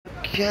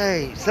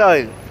Okay,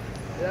 so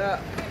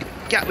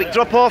Gatwick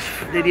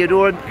drop-off,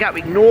 Lydiadora,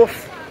 Gatwick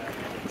North.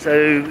 So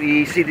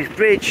you see this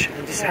bridge,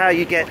 and this is how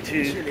you get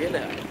to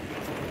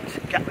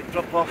Gatwick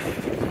drop-off.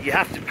 You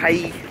have to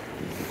pay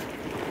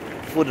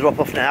for the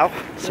drop-off now,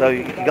 so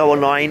you can go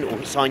online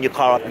or sign your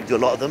car up. You do a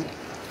lot of them,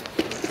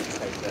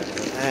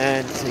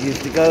 and so you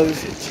have to go.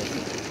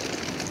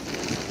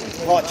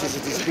 Departures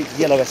of this big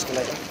yellow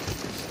escalator.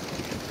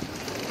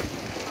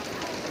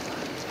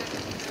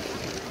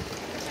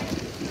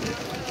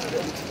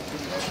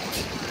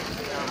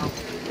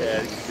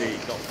 Yeah, you can see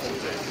it got full.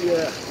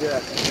 Yeah.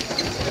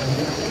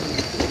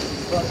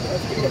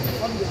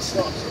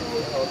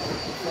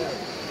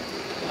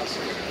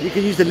 You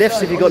can use the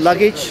lifts if you've got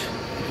luggage.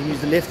 You can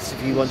use the lifts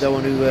if you don't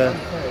want to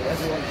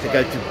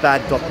go to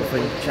bag drop-off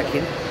and check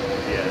in.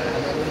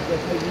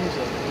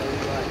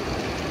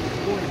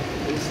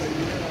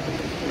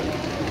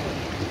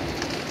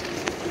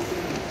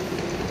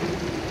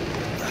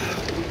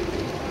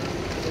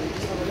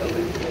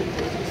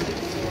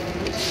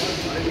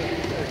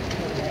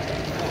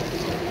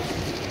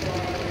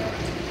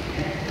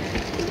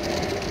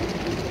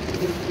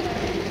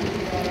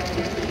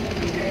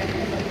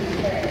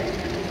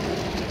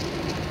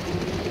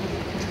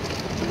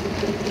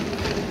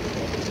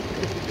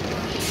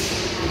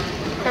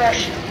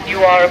 You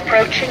are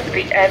approaching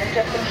the end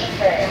of the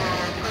train.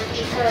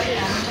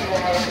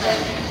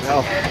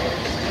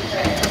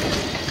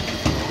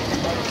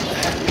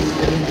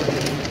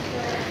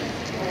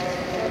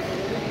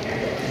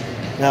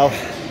 Now,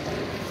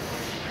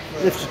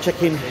 lift to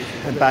check-in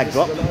and bag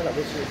drop.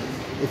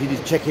 If you do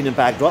check-in and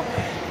bag drop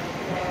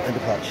and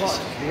departures.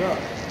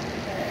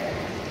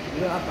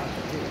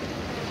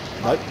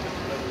 No.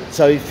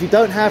 So if you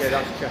don't have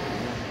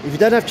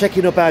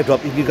check-in or bag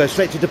drop, you can go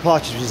straight to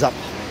departures, which is up.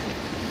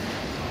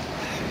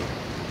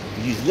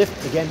 You use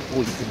lift again,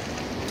 or you can.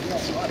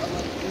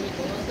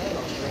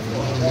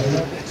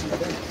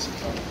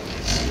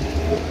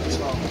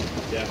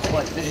 Yeah.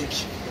 Quite big.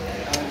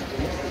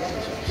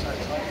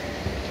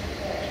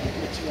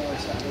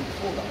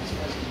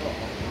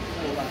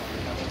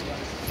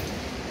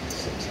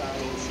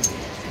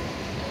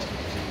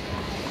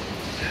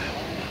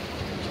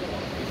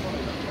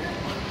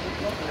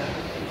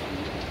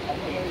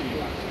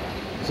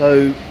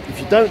 So if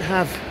you don't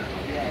have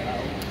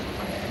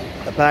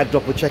a bag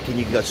drop or check-in,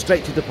 you can go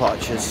straight to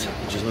departures,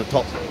 which is on the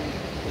top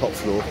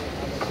floor,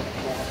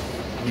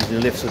 using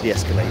the lifts or the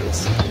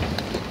escalators.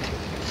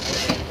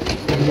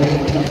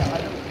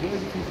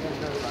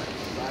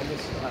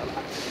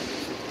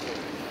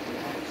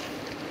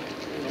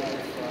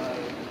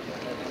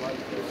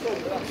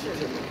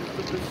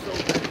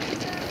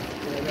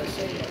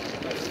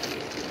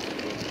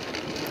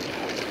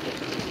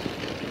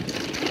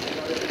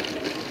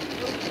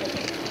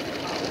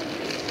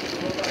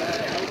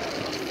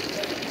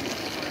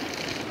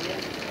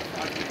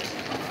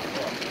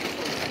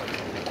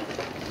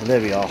 And there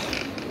we are.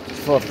 It's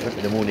 5 o'clock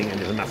in the morning and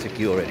there's a massive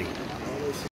queue already.